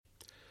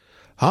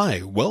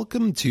Hi,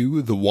 welcome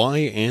to the Why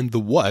and the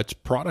What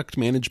Product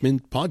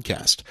Management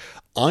Podcast.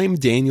 I'm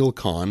Daniel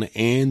Kahn,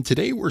 and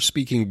today we're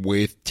speaking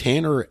with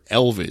Tanner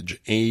Elvidge,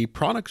 a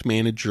product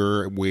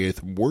manager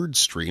with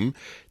WordStream.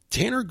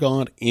 Tanner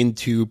got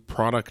into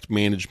product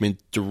management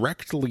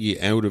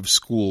directly out of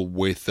school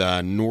with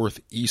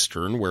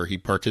Northeastern, where he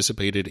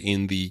participated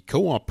in the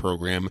co-op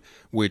program,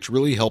 which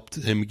really helped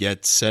him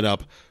get set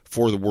up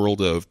for the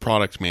world of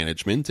product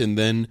management, and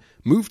then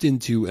moved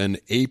into an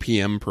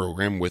APM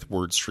program with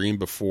WordStream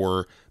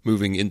before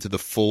moving into the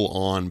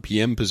full-on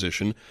PM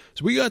position.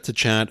 So we got to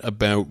chat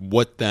about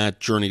what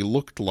that journey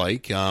looked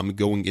like,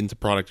 going into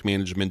product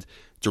management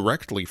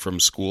directly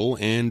from school,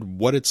 and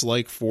what it's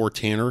like for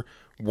Tanner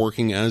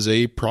working as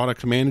a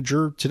product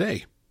manager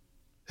today.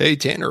 Hey,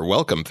 Tanner,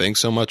 welcome. Thanks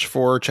so much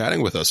for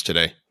chatting with us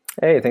today.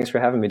 Hey, thanks for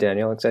having me,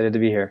 Daniel. Excited to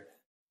be here.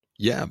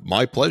 Yeah,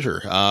 my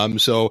pleasure.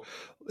 So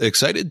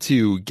excited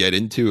to get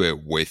into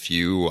it with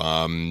you.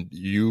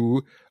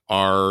 You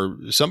are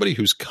somebody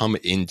who's come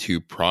into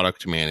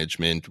product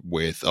management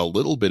with a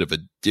little bit of a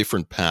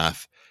different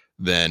path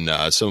than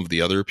some of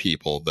the other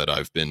people that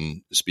I've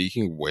been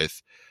speaking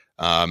with.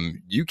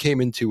 You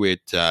came into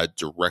it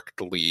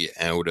directly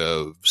out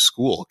of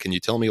school. Can you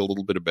tell me a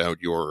little bit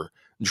about your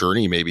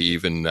journey, maybe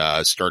even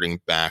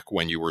starting back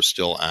when you were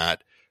still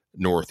at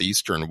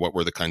Northeastern? What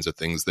were the kinds of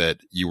things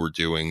that you were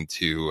doing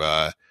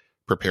to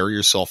prepare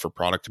yourself for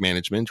product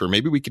management? Or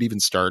maybe we could even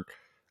start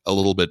a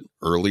little bit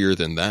earlier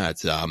than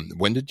that.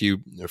 When did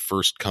you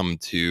first come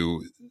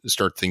to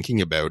start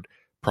thinking about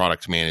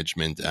product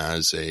management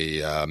as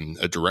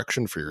a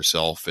direction for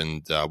yourself?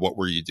 And what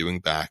were you doing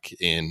back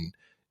in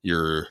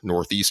your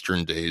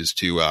Northeastern days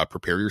to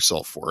prepare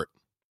yourself for it?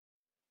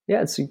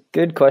 Yeah, it's a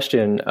good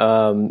question.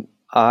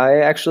 I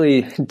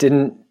actually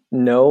didn't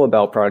know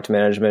about product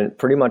management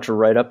pretty much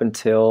right up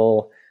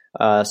until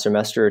a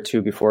semester or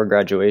two before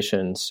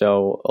graduation.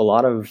 So a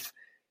lot of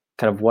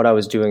kind of what I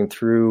was doing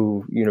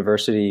through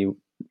university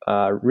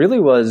really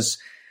was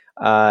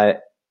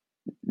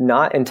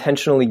not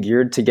intentionally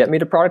geared to get me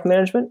to product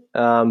management,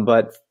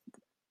 but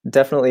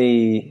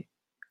definitely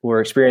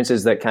were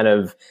experiences that kind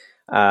of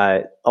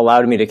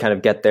allowed me to kind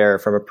of get there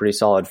from a pretty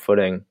solid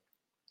footing.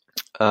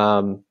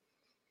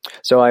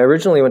 So I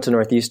originally went to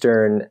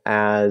Northeastern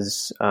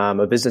as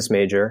a business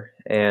major,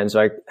 and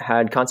so I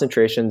had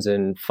concentrations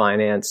in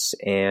finance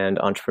and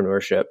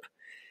entrepreneurship.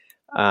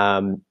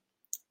 And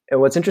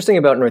what's interesting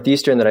about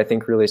Northeastern that I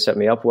think really set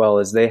me up well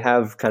is they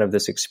have kind of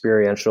this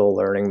experiential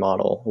learning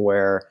model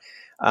where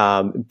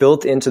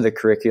built into the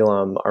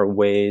curriculum are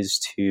ways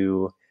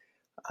to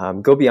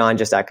go beyond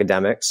just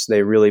academics.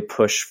 They really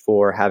push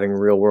for having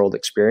real world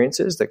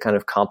experiences that kind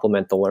of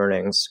complement the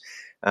learnings.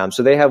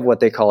 So they have what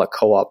they call a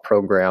co-op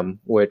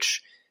program,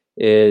 which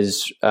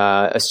is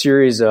a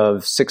series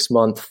of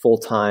 6-month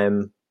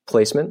full-time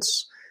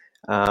placements.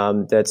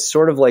 That's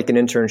sort of like an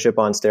internship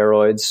on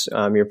steroids.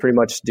 You're pretty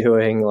much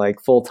doing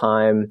like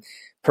full-time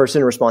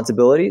person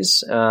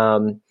responsibilities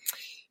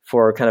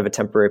for kind of a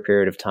temporary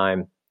period of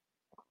time.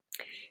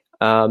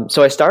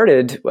 So I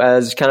started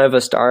as kind of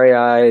a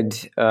starry-eyed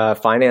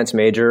finance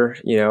major,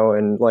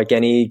 and like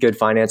any good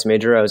finance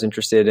major, I was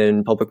interested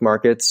in public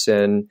markets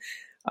and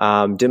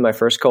did my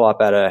first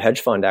co-op at a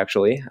hedge fund,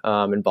 actually,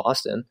 in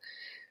Boston.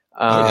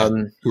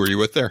 Who are you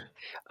with there?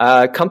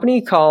 A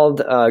company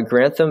called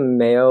Grantham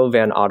Mayo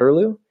Van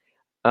Otterloo.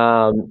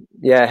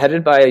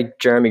 Headed by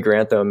Jeremy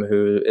Grantham,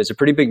 who is a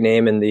pretty big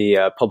name in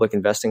the public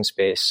investing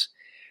space.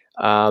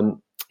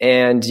 And,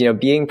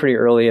 being pretty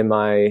early in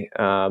my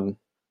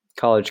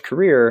college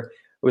career,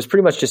 was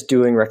pretty much just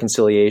doing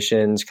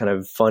reconciliations, kind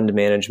of fund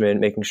management,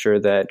 making sure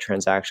that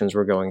transactions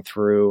were going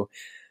through.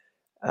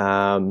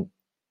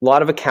 A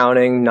lot of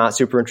accounting, not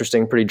super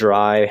interesting, pretty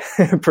dry,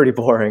 pretty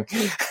boring.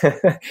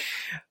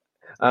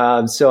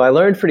 So I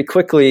learned pretty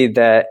quickly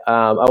that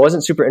I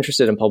wasn't super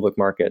interested in public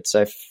markets.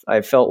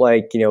 I felt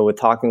like, with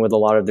talking with a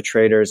lot of the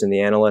traders and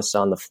the analysts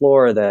on the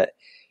floor that,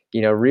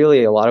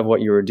 really a lot of what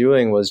you were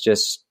doing was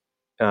just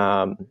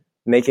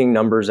making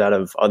numbers out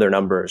of other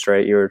numbers,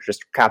 right? You were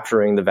just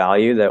capturing the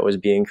value that was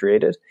being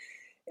created.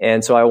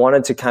 And so I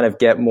wanted to kind of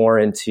get more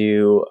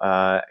into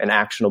an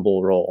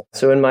actionable role.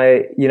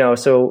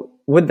 So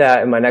with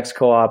that, in my next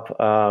co-op,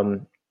 I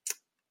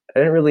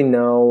didn't really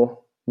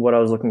know what I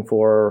was looking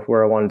for,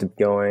 where I wanted to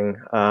be going.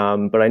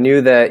 But I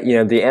knew that,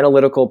 the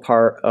analytical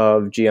part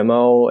of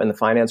GMO and the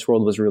finance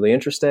world was really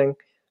interesting.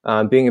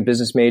 Being a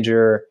business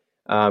major,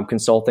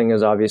 consulting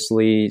is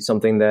obviously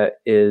something that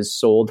is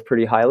sold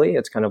pretty highly.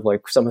 It's kind of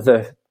like some of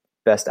the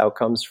best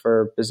outcomes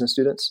for business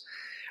students.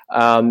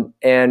 And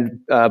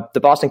the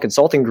Boston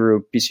Consulting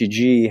Group,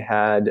 BCG,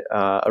 had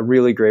a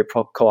really great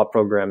co-op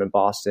program in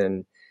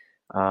Boston.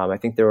 I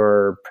think there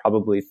were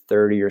probably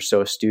 30 or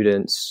so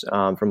students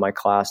from my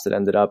class that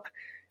ended up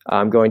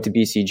going to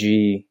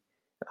BCG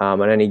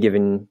on any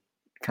given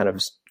kind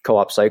of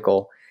co-op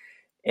cycle.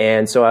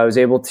 And so I was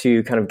able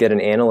to kind of get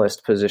an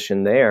analyst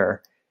position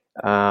there.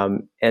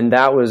 And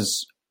that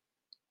was,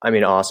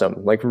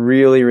 awesome, like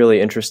really,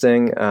 really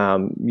interesting,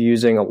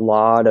 using a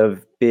lot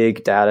of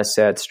big data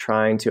sets,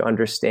 trying to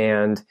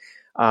understand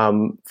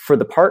For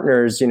the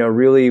partners,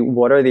 really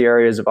what are the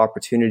areas of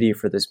opportunity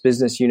for this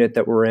business unit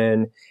that we're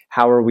in?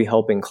 How are we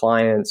helping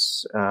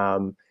clients?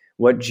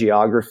 What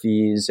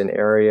geographies and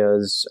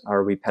areas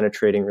are we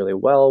penetrating really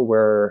well? What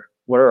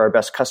are our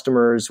best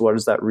customers? What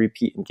does that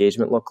repeat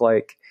engagement look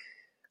like?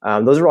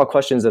 Those are all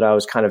questions that I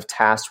was kind of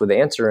tasked with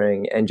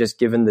answering and just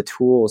given the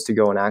tools to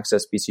go and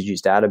access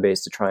BCG's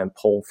database to try and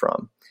pull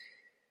from.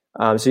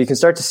 So you can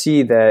start to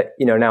see that,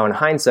 now in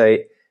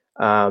hindsight,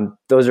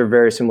 those are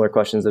very similar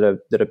questions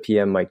that a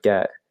PM might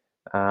get,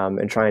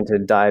 and trying to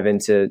dive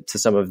into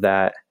some of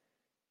that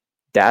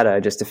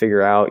data just to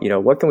figure out,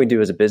 what can we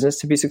do as a business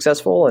to be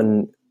successful,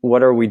 and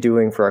what are we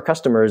doing for our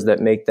customers that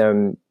make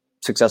them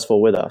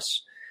successful with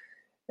us,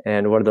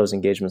 and what do those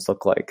engagements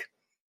look like?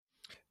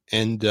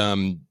 And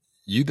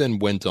you then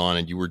went on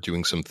and you were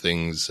doing some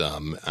things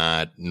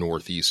at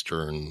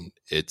Northeastern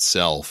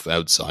itself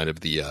outside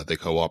of the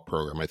co-op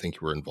program. I think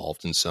you were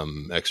involved in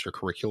some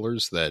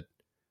extracurriculars that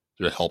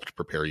helped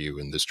prepare you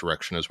in this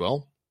direction as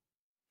well.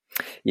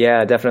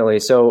 Yeah, definitely.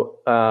 So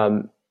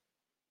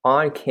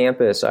on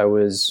campus, I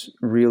was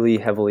really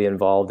heavily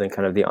involved in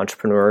kind of the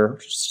entrepreneur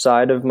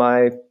side of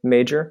my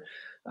major.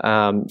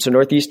 So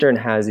Northeastern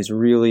has these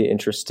really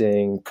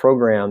interesting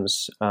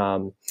programs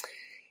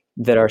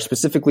that are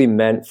specifically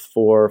meant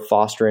for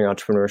fostering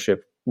entrepreneurship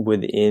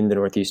within the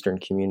Northeastern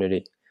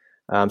community.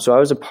 So I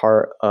was a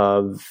part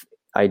of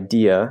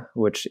IDEA,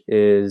 which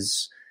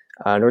is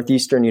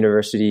Northeastern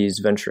University's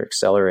Venture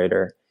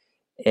Accelerator.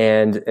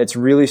 And it's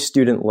really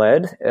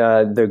student-led.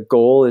 The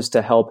goal is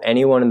to help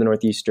anyone in the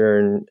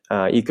Northeastern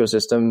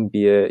ecosystem,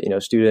 be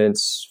it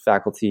students,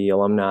 faculty,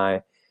 alumni,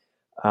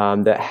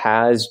 that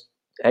has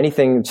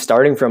anything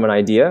starting from an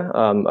idea,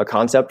 a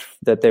concept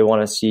that they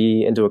want to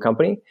see into a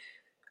company,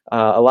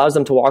 allows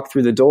them to walk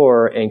through the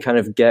door and kind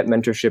of get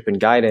mentorship and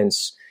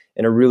guidance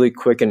in a really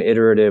quick and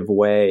iterative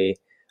way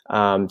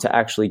to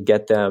actually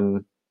get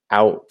them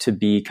out to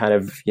be kind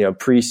of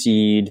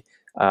pre-seed,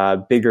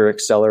 bigger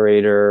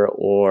accelerator,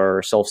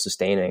 or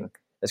self-sustaining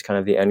as kind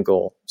of the end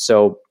goal.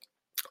 So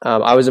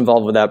I was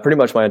involved with that pretty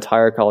much my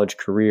entire college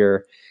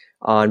career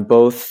on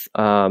both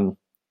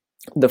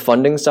the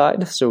funding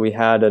side. So we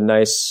had a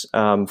nice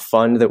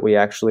fund that we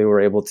actually were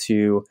able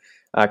to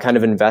kind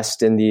of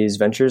invest in these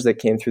ventures that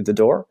came through the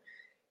door.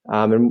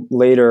 And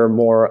later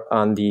more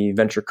on the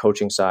venture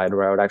coaching side,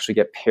 where I would actually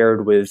get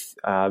paired with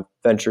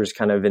ventures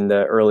kind of in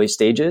the early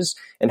stages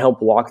and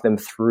help walk them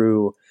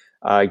through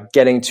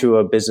getting to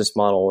a business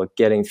model,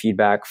 getting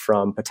feedback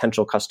from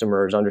potential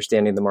customers,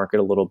 understanding the market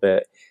a little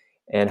bit,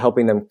 and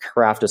helping them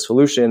craft a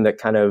solution that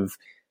kind of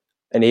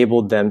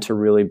enabled them to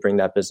really bring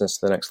that business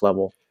to the next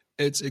level.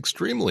 It's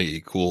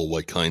extremely cool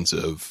what kinds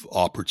of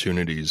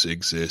opportunities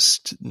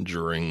exist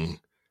during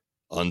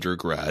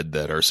undergrad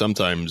that are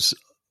sometimes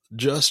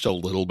just a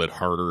little bit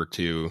harder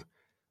to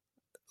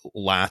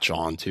latch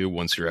onto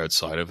once you're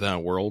outside of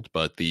that world.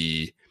 But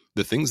the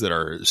things that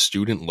are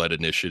student-led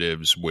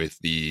initiatives with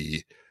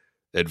the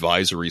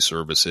advisory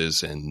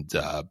services and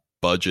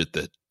budget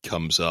that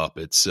comes up,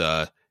 it's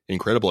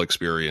incredible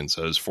experience.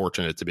 I was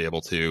fortunate to be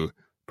able to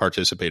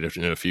participate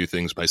in a few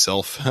things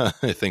myself.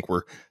 I think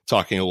we're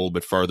talking a little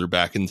bit farther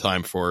back in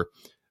time for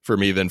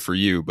me than for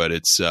you, but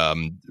it's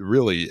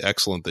really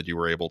excellent that you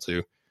were able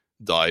to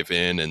dive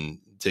in and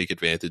take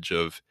advantage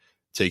of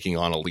taking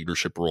on a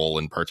leadership role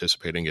and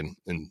participating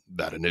in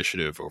that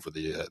initiative over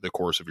the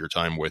course of your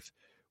time with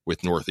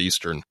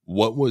Northeastern.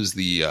 What was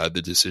the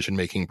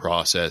decision-making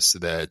process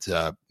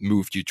that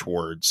moved you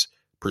towards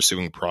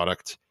pursuing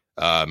product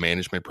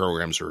management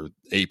programs or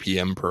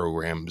APM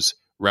programs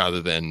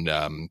rather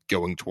than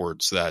going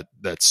towards that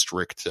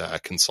strict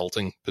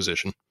consulting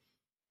position?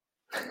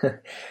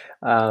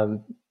 Yeah,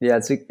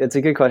 it's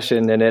a good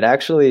question, and it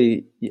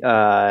actually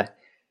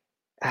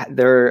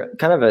there are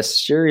kind of a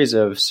series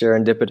of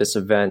serendipitous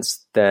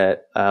events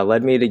that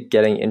led me to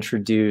getting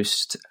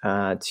introduced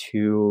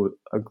to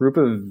a group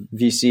of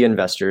VC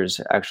investors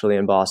actually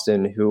in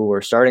Boston who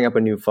were starting up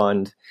a new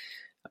fund,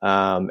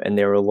 and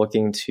they were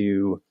looking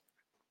to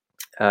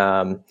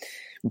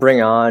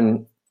bring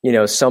on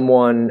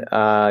someone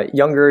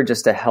younger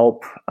just to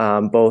help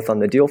both on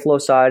the deal flow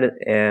side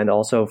and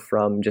also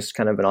from just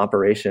kind of an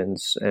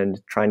operations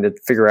and trying to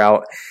figure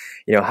out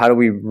how do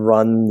we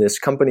run this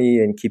company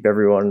and keep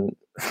everyone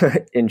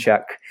in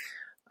check.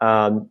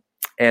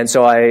 And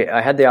so I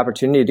had the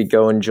opportunity to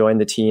go and join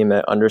the team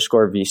at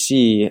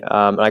VC.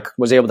 And I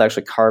was able to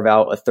actually carve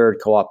out a third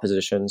co-op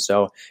position.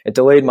 So it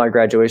delayed my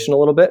graduation a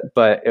little bit,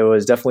 but it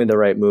was definitely the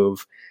right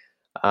move.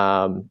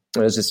 It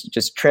was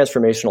just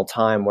transformational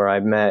time where I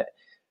met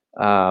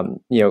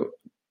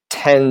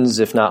tens,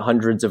 if not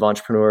hundreds, of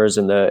entrepreneurs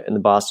in the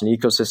Boston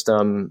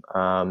ecosystem,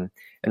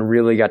 and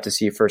really got to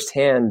see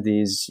firsthand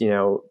these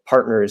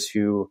partners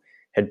who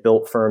had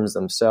built firms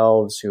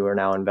themselves, who are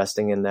now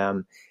investing in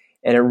them,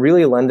 and it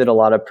really lended a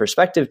lot of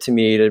perspective to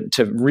me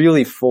to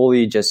really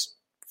fully just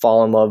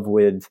fall in love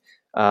with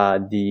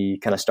the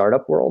kind of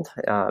startup world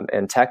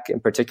and tech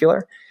in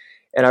particular.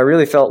 And I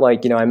really felt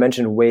like I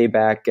mentioned way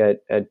back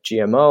at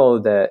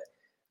GMO that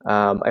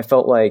I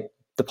felt like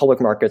the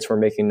public markets were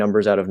making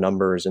numbers out of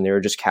numbers and they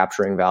were just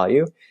capturing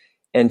value.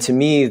 And to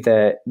me,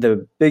 that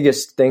the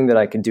biggest thing that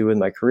I could do with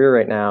my career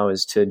right now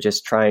is to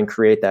just try and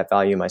create that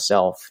value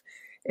myself.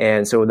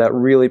 And so that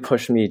really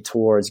pushed me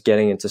towards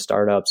getting into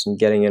startups and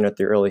getting in at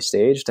the early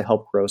stage to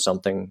help grow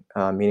something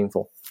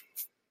meaningful.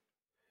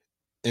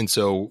 And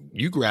so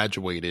you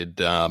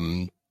graduated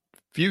a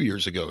few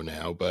years ago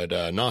now, but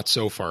not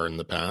so far in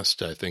the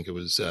past. I think it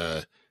was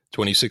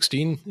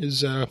 2016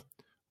 is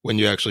when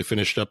you actually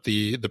finished up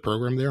the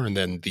program there. And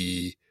then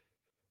the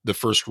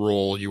first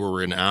role you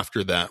were in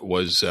after that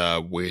was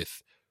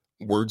with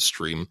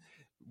WordStream.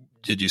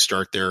 Did you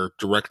start there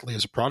directly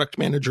as a product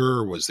manager,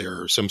 or was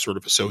there some sort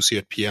of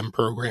associate PM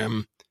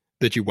program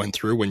that you went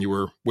through when you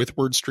were with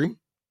WordStream?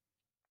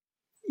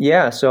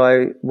 Yeah, so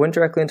I went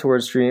directly into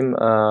WordStream.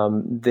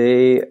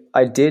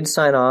 I did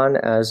sign on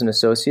as an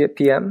associate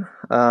PM.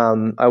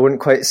 I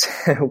wouldn't quite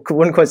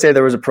say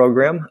there was a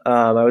program.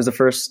 I was the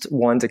first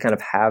one to kind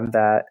of have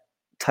that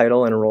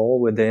title and role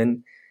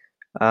within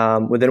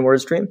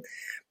WordStream,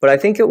 but I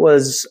think it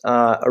was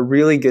a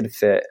really good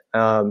fit.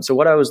 So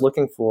what I was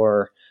looking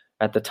for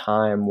at the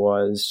time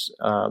was,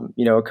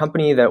 a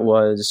company that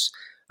was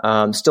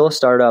still a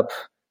startup,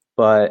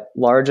 but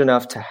large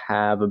enough to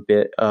have a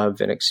bit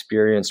of an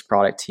experienced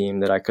product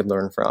team that I could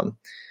learn from.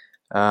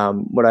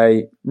 What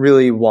I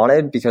really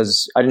wanted,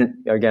 because I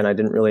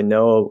didn't really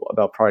know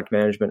about product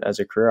management as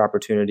a career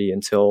opportunity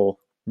until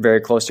very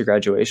close to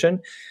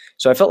graduation.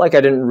 So I felt like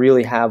I didn't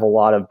really have a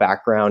lot of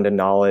background and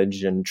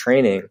knowledge and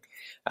training.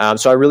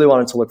 So I really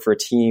wanted to look for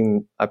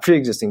a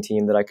pre-existing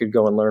team that I could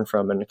go and learn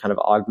from and kind of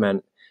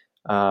augment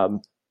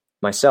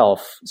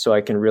myself, so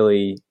I can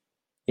really,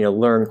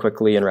 learn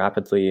quickly and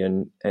rapidly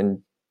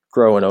and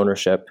grow in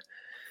ownership.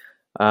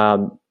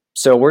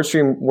 So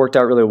WordStream worked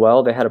out really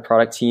well. They had a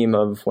product team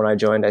of, when I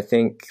joined, I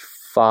think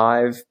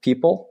 5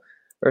 people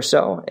or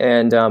so,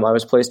 and I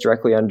was placed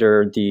directly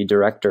under the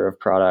director of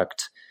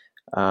product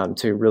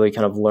to really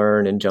kind of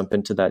learn and jump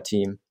into that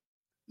team.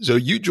 So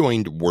you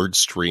joined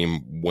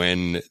WordStream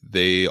when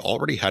they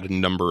already had a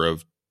number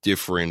of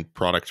different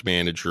product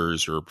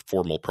managers or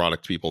formal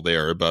product people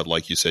there, but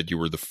like you said, you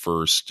were the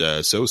first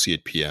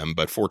associate PM,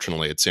 but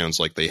fortunately it sounds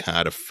like they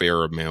had a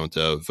fair amount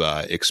of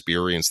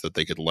experience that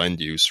they could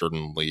lend you.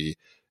 Certainly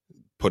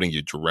putting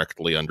you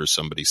directly under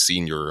somebody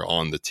senior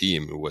on the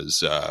team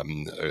was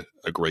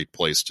a great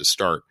place to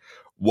start.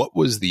 What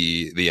was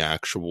the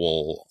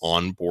actual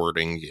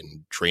onboarding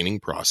and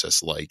training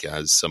process like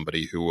as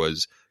somebody who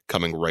was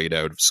coming right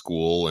out of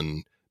school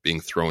and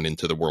being thrown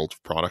into the world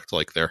of product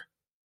like there?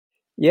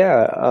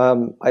 Yeah,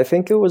 I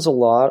think it was a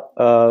lot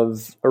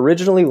of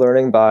originally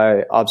learning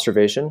by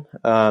observation.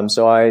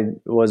 So I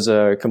was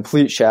a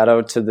complete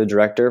shadow to the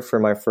director for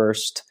my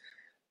first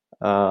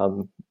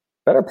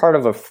better part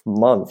of a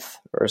month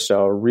or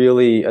so,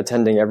 really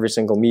attending every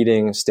single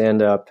meeting,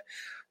 stand up,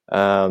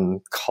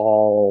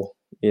 call,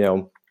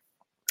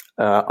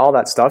 all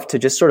that stuff, to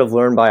just sort of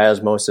learn by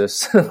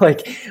osmosis,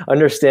 like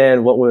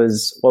understand what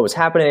was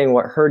happening,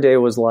 what her day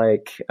was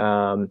like,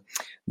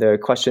 the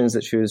questions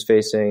that she was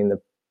facing, the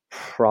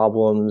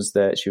problems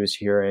that she was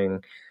hearing,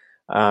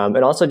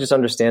 and also just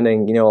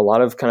understanding, a lot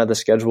of kind of the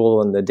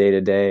schedule and the day to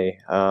day,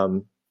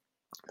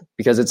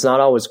 because it's not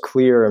always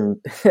clear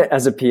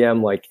as a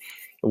PM, like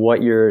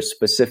what your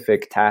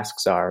specific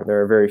tasks are.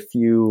 There are very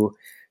few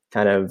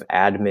kind of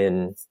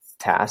admin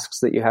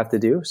tasks that you have to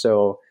do.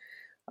 So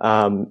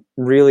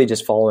really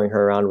just following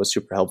her around was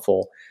super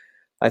helpful.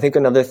 I think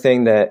another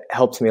thing that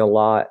helped me a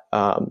lot,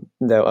 that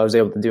I was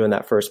able to do in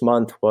that first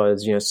month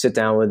was, sit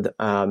down with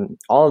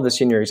all of the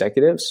senior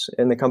executives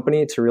in the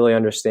company to really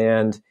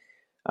understand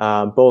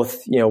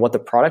both, what the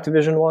product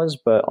vision was,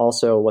 but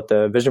also what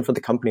the vision for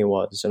the company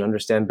was, and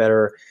understand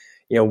better,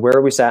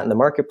 where we sat in the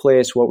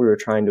marketplace, what we were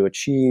trying to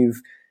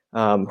achieve,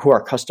 who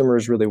our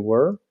customers really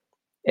were,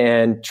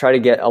 and try to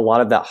get a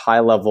lot of that high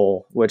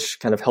level,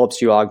 which kind of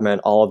helps you augment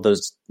all of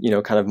those,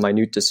 kind of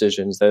minute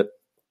decisions that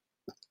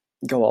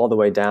go all the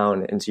way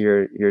down into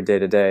your day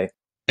to day.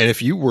 And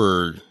if you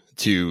were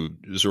to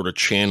sort of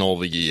channel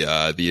the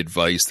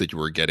advice that you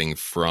were getting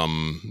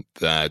from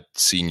that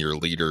senior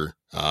leader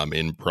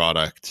in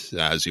product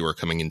as you were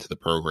coming into the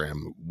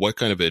program, what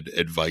kind of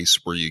advice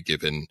were you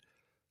given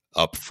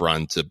up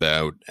front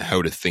about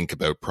how to think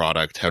about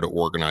product, how to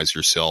organize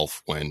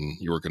yourself when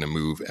you were going to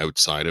move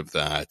outside of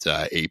that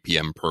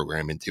APM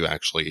program into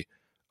actually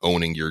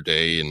owning your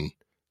day and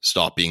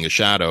stop being a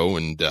shadow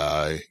and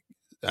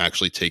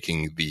actually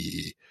taking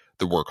the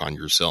work on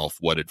yourself?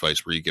 What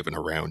advice were you given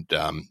around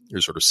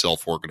your sort of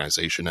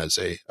self-organization as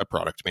a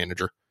product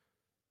manager?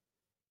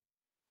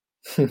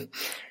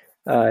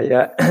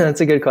 Yeah, that's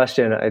a good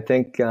question. I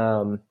think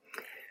a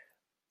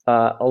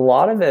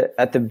lot of it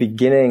at the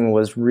beginning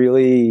was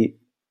really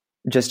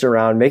just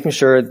around making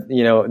sure,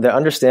 the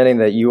understanding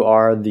that you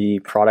are the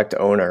product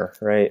owner,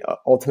 right?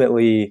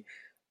 Ultimately,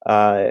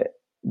 the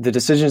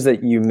decisions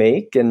that you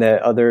make and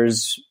that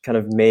others kind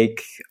of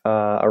make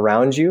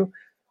around you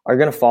are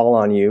going to fall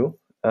on you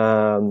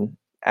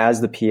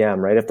as the PM,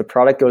 right? If the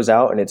product goes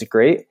out and it's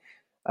great,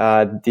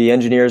 the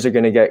engineers are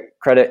going to get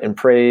credit and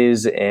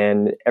praise,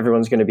 and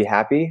everyone's going to be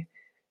happy.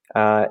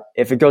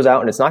 If it goes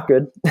out and it's not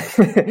good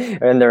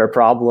and there are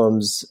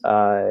problems,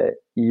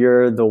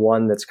 you're the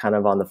one that's kind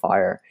of on the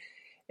fire.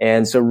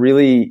 And so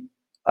really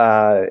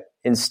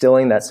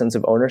instilling that sense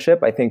of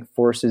ownership, I think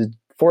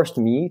forced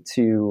me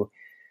to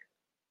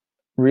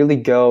really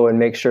go and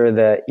make sure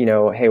that,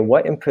 hey,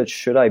 what input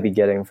should I be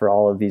getting for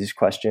all of these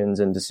questions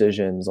and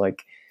decisions?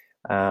 Like,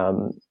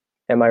 am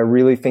I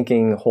really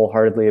thinking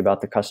wholeheartedly about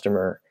the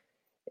customer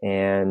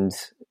and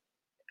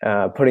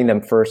putting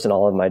them first in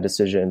all of my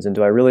decisions? And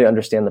do I really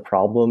understand the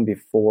problem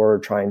before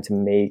trying to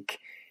make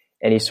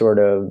any sort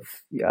of,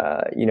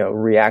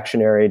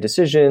 reactionary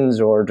decisions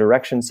or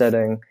direction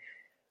setting?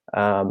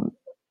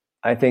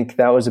 I think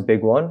that was a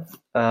big one.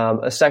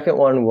 A second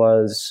one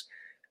was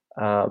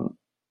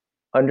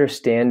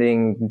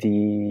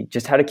understanding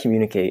just how to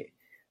communicate.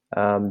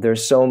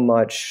 There's so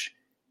much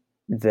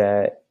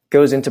that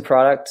goes into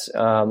product.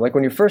 Like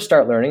when you first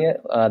start learning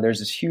it, there's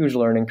this huge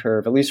learning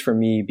curve, at least for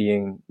me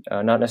being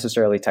not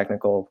necessarily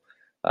technical,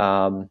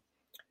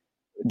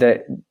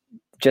 that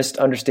just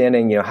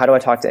understanding, how do I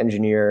talk to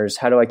engineers?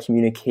 How do I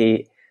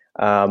communicate,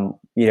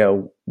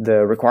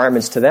 the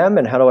requirements to them?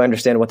 And how do I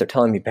understand what they're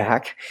telling me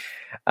back?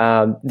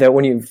 That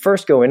when you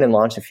first go in and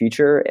launch a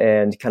feature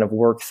and kind of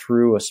work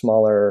through a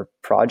smaller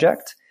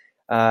project,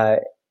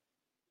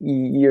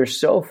 you're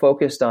so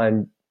focused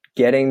on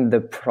getting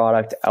the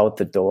product out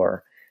the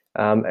door.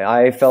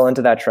 I fell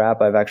into that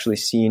trap. I've actually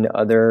seen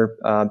other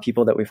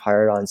people that we've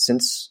hired on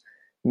since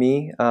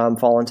me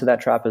fall into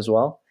that trap as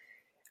well.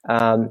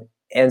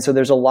 And so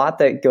there's a lot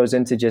that goes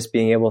into just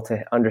being able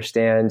to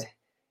understand,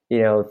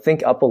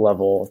 think up a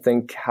level,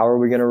 think, how are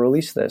we going to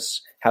release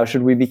this? How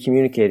should we be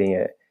communicating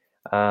it?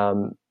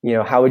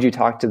 How would you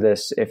talk to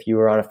this if you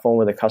were on a phone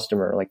with a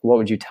customer? Like, what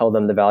would you tell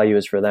them the value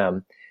is for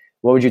them?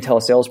 What would you tell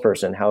a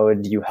salesperson? How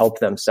would you help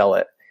them sell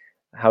it?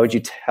 How would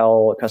you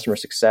tell customer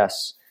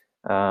success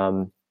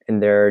in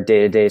their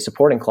day-to-day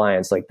supporting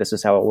clients? Like, this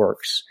is how it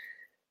works.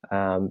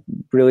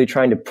 Really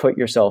trying to put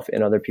yourself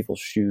in other people's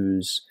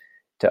shoes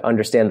to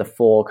understand the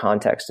full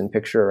context and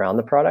picture around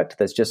the product.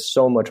 That's just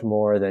so much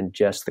more than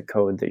just the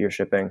code that you're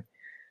shipping.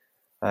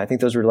 I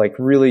think those were like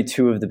really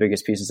two of the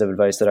biggest pieces of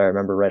advice that I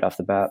remember right off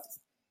the bat.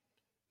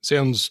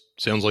 Sounds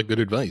like good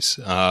advice.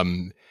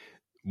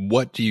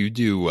 What do you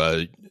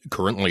do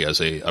currently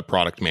as a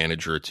product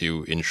manager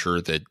to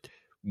ensure that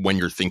when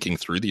you're thinking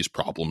through these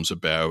problems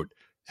about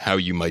how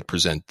you might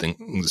present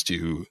things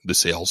to the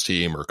sales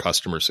team or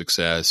customer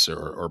success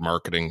or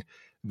marketing,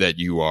 that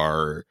you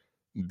are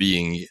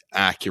being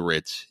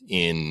accurate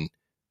in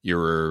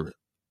your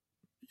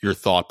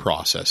thought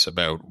process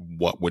about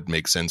what would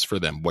make sense for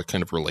them? What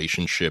kind of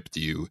relationship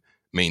do you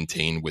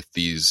maintain with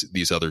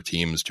these other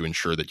teams to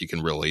ensure that you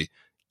can really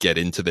get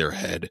into their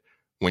head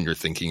when you're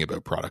thinking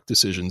about product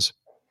decisions?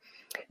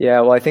 Yeah,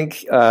 well, I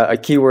think a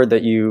key word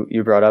that you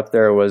brought up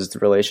there was the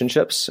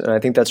relationships. And I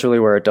think that's really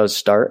where it does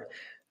start.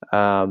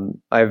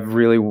 I've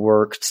really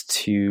worked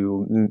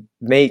to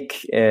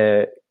make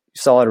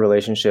solid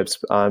relationships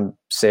on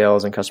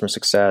sales and customer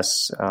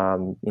success,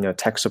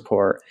 tech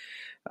support,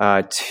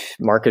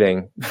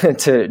 marketing,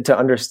 to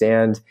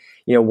understand,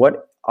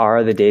 what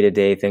are the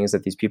day-to-day things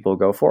that these people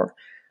go for.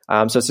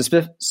 So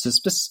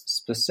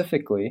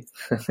specifically,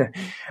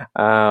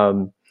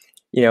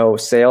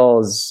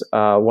 sales,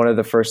 one of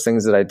the first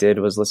things that I did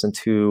was listen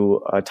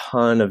to a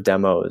ton of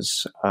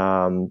demos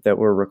that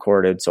were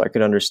recorded so I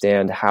could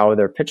understand how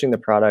they're pitching the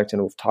product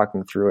and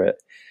talking through it.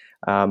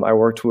 I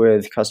worked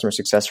with customer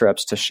success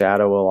reps to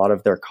shadow a lot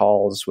of their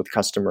calls with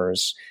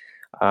customers.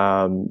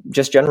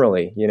 Just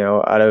generally,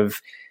 out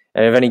of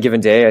any given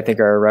day, I think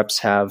our reps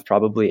have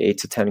probably 8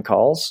 to 10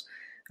 calls.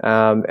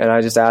 And I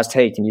just asked,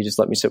 hey, can you just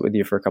let me sit with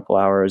you for a couple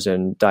hours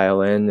and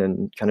dial in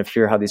and kind of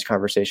hear how these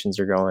conversations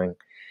are going?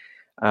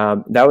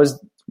 That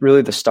was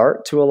really the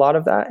start to a lot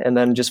of that. And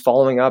then just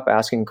following up,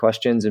 asking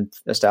questions and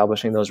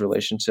establishing those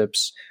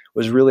relationships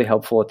was really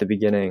helpful at the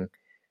beginning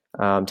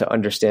to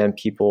understand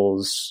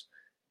people's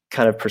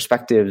kind of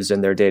perspectives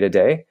in their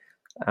day-to-day.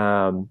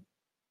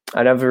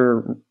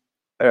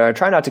 I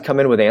try not to come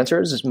in with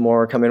answers, it's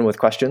more come in with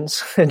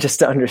questions just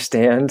to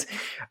understand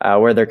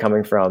where they're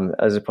coming from,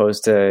 as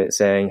opposed to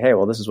saying, hey,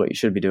 well, this is what you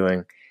should be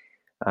doing.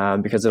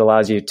 Because it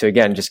allows you to,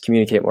 again, just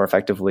communicate more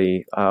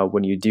effectively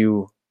when you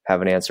do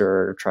have an answer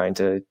or trying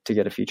to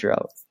get a feature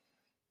out.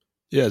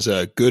 Yeah, it's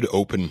a good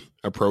open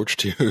approach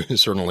to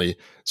certainly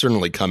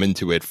come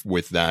into it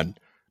with that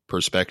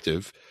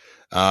perspective.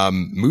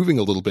 Moving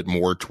a little bit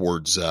more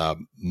towards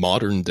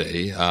modern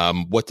day,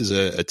 what does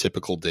a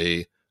typical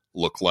day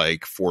look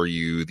like for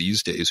you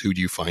these days? Who do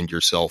you find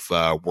yourself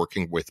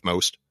working with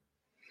most?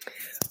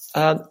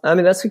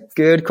 That's a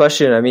good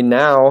question.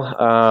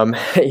 Now,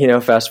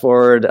 fast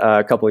forward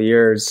a couple of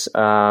years,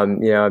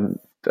 I'm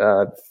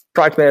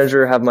product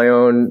manager, have my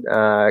own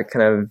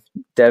kind of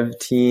dev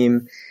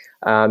team.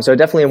 So I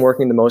definitely am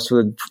working the most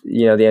with,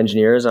 the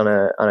engineers on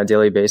a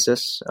daily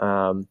basis.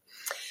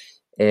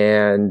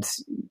 And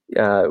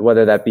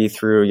whether that be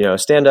through,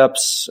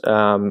 stand-ups,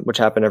 which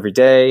happen every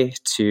day,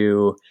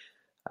 to,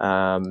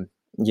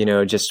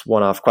 just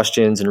one-off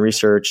questions and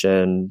research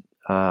and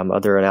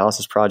other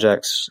analysis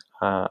projects.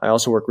 I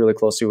also work really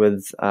closely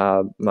with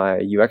my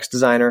UX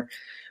designer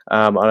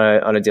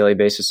on a daily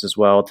basis as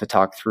well to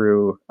talk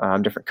through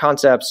different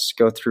concepts,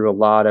 go through a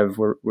lot of,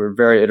 we're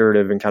very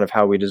iterative in kind of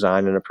how we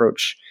design and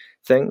approach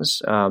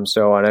things.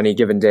 So on any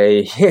given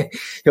day,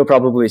 he'll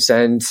probably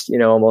send,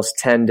 almost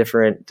 10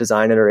 different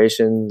design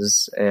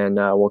iterations, and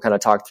we'll kind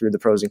of talk through the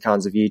pros and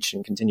cons of each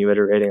and continue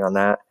iterating on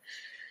that.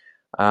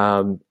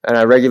 And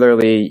I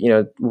regularly,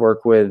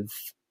 work with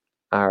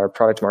our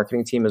product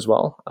marketing team as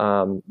well.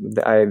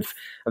 I've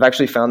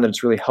actually found that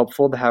it's really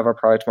helpful to have our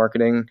product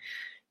marketing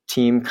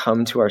team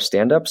come to our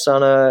stand-ups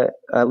on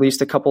at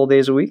least a couple of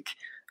days a week,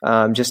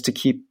 just to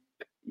keep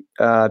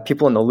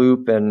people in the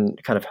loop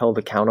and kind of held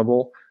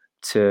accountable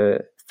to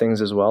things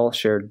as well,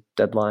 shared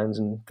deadlines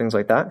and things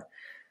like that.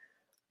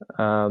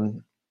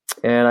 And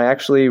I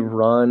actually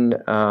run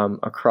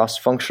a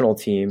cross-functional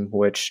team,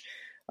 which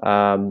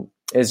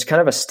is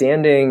kind of a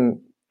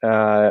standing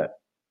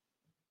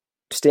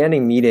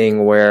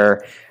meeting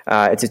where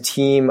it's a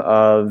team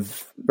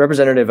of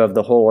representative of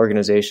the whole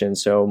organization.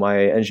 So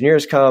my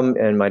engineers come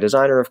and my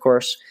designer, of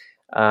course,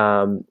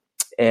 and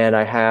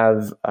I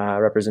have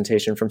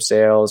representation from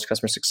sales,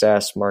 customer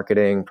success,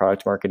 marketing,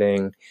 product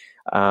marketing.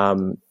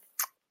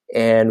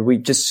 And we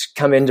just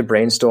come in to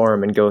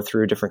brainstorm and go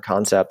through different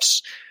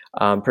concepts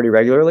pretty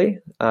regularly.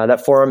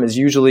 That forum is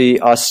usually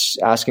us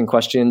asking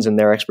questions and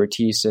their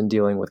expertise in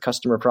dealing with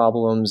customer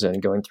problems and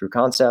going through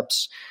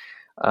concepts.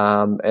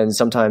 And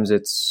sometimes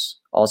it's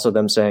also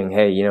them saying,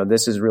 hey,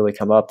 this has really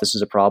come up. This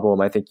is a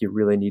problem. I think you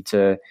really need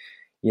to,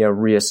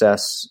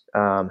 reassess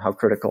how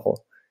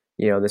critical,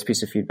 this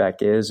piece of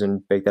feedback is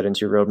and bake that into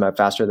your roadmap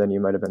faster than you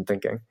might have been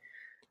thinking.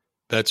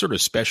 That sort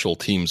of special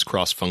teams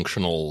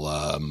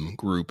cross-functional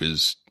group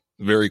is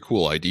a very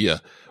cool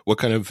idea. What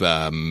kind of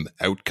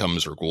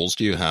outcomes or goals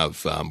do you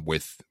have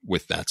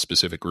with that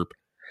specific group?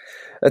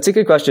 That's a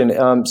good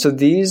question. So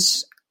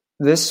this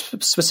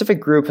specific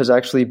group has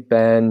actually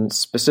been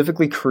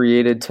specifically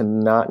created to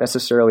not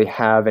necessarily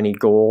have any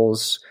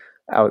goals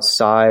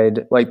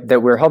outside, like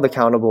that we're held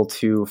accountable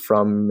to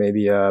from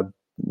maybe a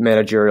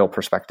managerial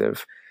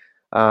perspective.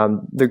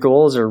 The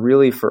goals are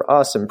really for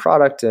us in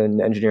product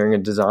and engineering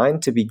and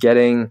design to be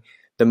getting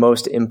the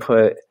most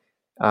input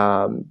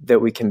that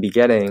we can be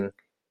getting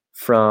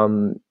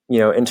from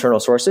internal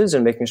sources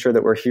and making sure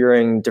that we're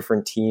hearing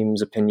different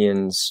teams'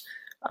 opinions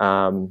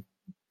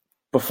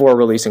before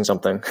releasing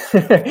something.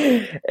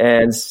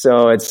 And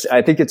so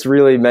I think it's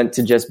really meant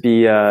to just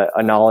be a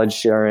knowledge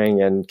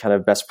sharing and kind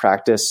of best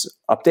practice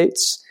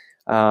updates.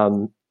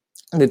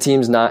 The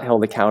team's not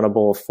held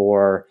accountable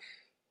for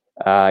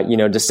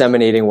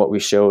disseminating what we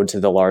showed to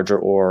the larger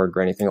org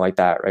or anything like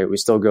that, right? We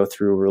still go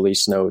through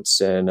release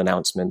notes and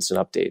announcements and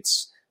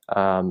updates.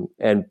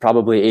 And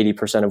probably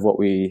 80% of what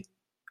we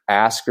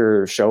ask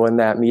or show in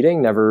that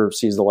meeting never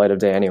sees the light of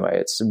day anyway.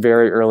 It's a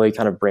very early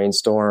kind of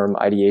brainstorm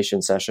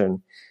ideation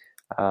session.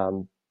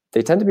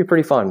 They tend to be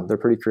pretty fun. They're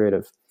pretty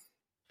creative.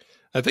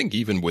 I think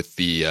even with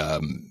the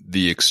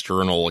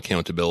external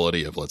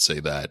accountability of, let's say,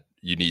 that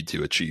you need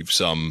to achieve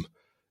some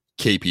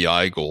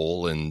KPI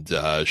goal and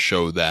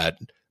show that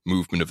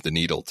movement of the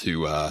needle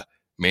to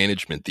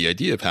management, the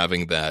idea of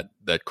having that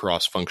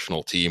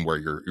cross-functional team where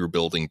you're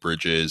building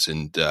bridges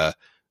and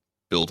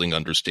building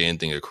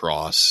understanding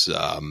across.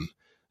 I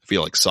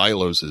feel like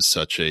silos is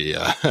such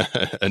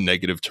a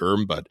negative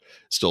term, but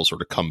still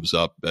sort of comes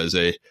up as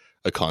a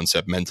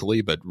concept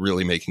mentally, but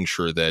really making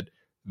sure that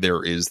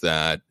there is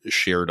that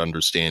shared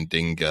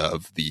understanding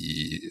of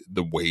the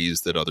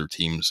ways that other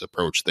teams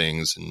approach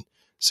things and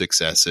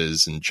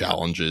successes and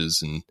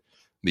challenges and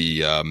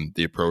the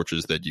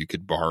approaches that you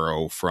could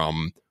borrow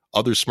from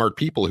other smart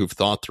people who've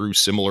thought through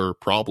similar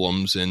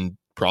problems and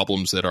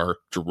problems that are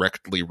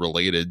directly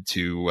related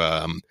to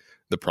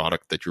the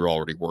product that you're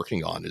already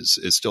working on is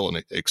still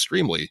an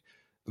extremely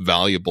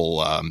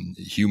valuable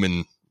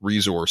human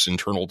resource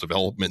internal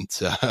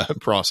development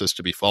process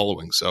to be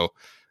following. So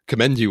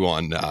commend you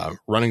on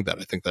running that.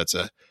 I think that's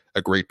a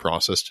great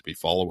process to be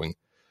following.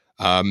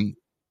 Want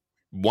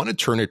to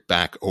turn it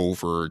back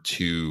over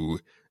to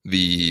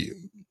the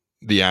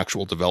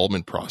actual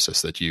development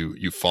process that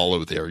you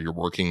follow there. You're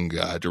working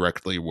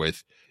directly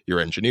with your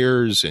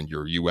engineers and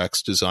your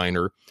UX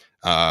designer.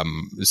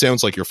 It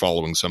sounds like you're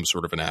following some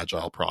sort of an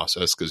agile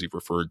process because you've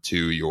referred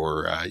to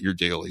your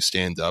daily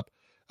stand-up.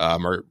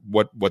 Or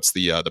what's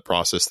the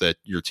process that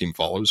your team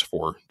follows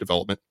for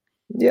development?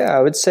 Yeah,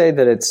 I would say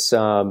that it's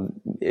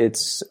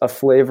a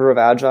flavor of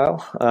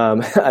agile.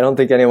 I don't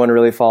think anyone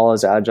really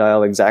follows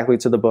agile exactly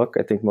to the book.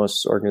 I think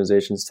most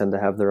organizations tend to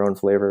have their own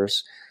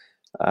flavors.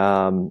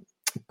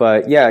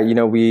 But yeah,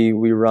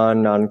 we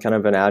run on kind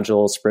of an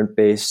agile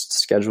sprint-based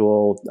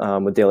schedule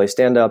with daily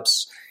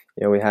stand-ups.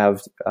 We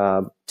have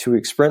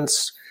 2-week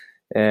sprints,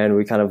 and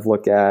we kind of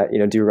look at,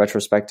 do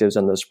retrospectives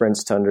on those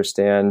sprints to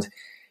understand,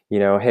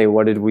 hey,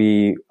 what did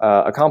we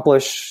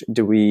accomplish?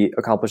 Do we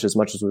accomplish as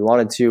much as we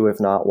wanted to? If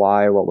not,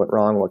 why? What went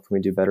wrong? What can we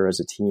do better as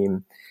a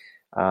team?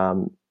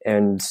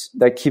 And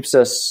that keeps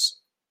us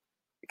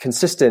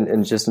consistent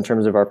in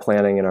terms of our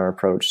planning and our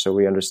approach. So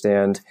we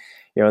understand,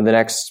 in the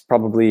next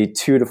probably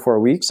 2 to 4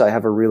 weeks, I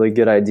have a really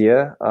good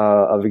idea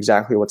of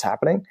exactly what's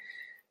happening.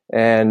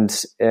 And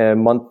a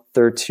month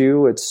or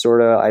two, it's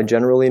sort of, I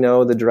generally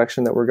know the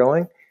direction that we're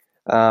going.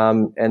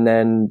 And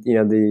then,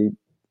 the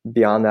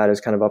beyond that is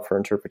kind of up for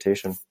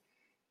interpretation.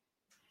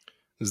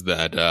 Is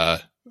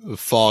that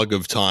fog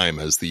of time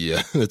as the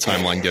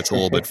timeline gets a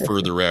little bit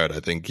further out? I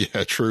think,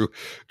 yeah, true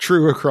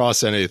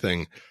across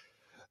anything.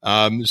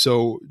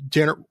 So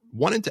Tanner,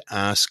 wanted to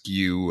ask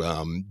you,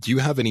 do you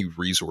have any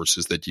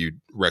resources that you'd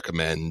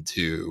recommend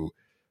to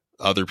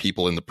other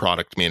people in the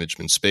product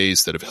management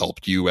space that have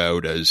helped you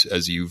out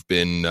as you've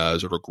been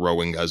sort of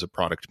growing as a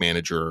product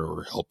manager,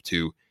 or helped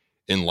to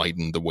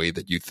enlighten the way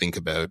that you think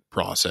about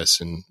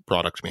process and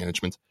product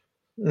management?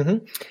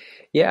 Mm-hmm.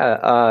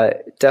 Yeah,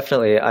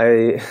 definitely.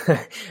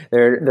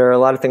 There are a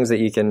lot of things that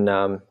you can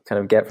kind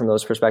of get from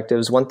those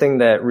perspectives. One thing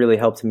that really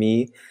helped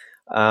me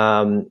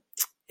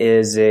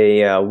is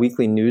a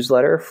weekly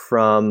newsletter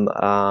from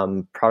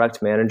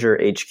Product Manager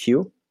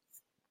HQ.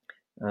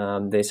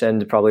 They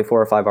send probably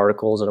 4 or 5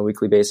 articles on a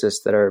weekly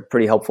basis that are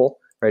pretty helpful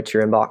right to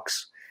your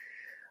inbox.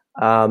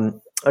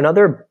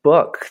 Another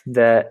book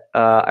that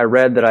I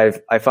read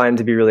that I find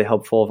to be really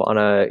helpful on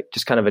a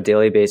just kind of a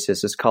daily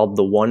basis is called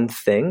The One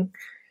Thing.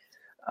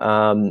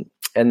 And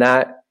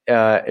that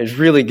is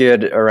really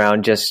good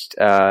around just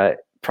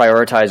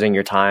prioritizing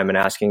your time and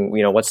asking,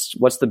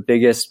 what's the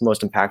biggest,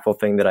 most impactful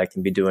thing that I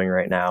can be doing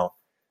right now,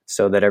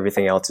 so that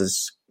everything else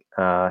is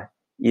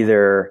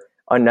either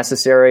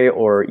unnecessary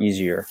or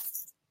easier.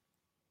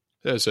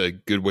 That's a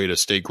good way to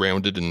stay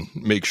grounded and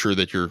make sure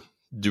that you're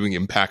doing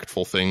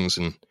impactful things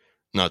and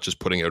not just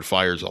putting out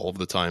fires all of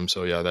the time.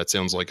 So yeah, that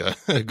sounds like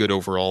a good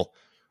overall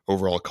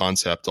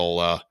concept.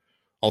 I'll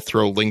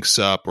throw links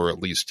up, or at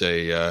least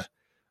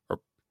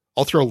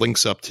I'll throw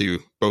links up to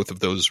both of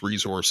those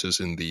resources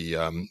in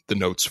the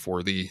notes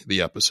for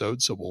the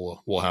episode.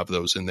 So we'll have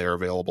those in there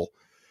available.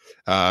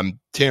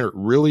 Tanner,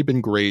 really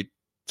been great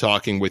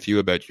talking with you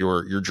about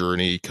your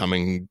journey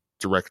coming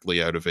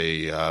directly out of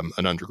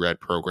an undergrad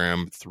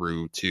program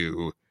through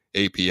to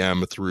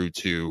APM, through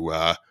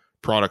to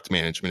product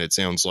management. It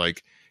sounds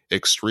like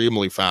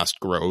extremely fast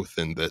growth,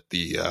 and that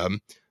the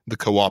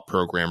co-op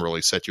program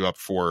really set you up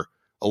for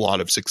a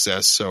lot of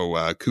success.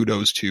 So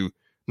kudos to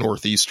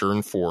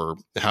Northeastern for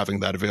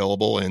having that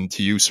available, and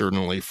to you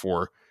certainly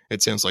for,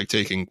 it sounds like,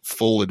 taking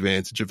full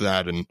advantage of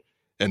that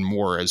and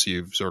more as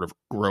you've sort of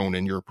grown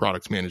in your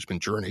product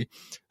management journey.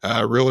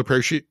 Really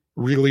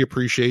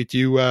appreciate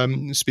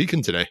you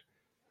speaking today.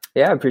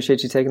 Yeah, I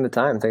appreciate you taking the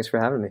time. Thanks for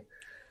having me.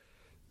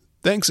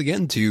 Thanks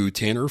again to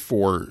Tanner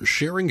for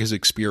sharing his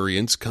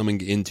experience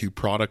coming into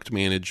product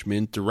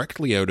management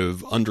directly out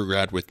of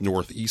undergrad with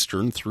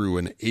Northeastern through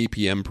an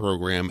APM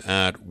program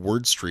at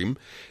WordStream.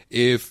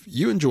 If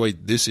you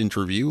enjoyed this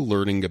interview,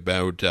 learning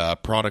about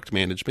product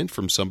management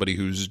from somebody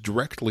who's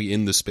directly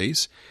in the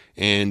space,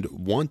 and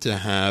want to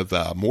have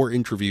more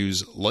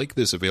interviews like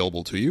this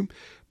available to you,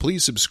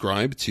 please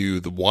subscribe to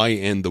The Why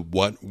and the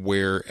What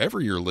wherever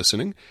you're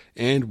listening,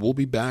 and we'll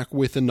be back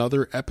with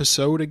another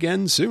episode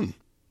again soon.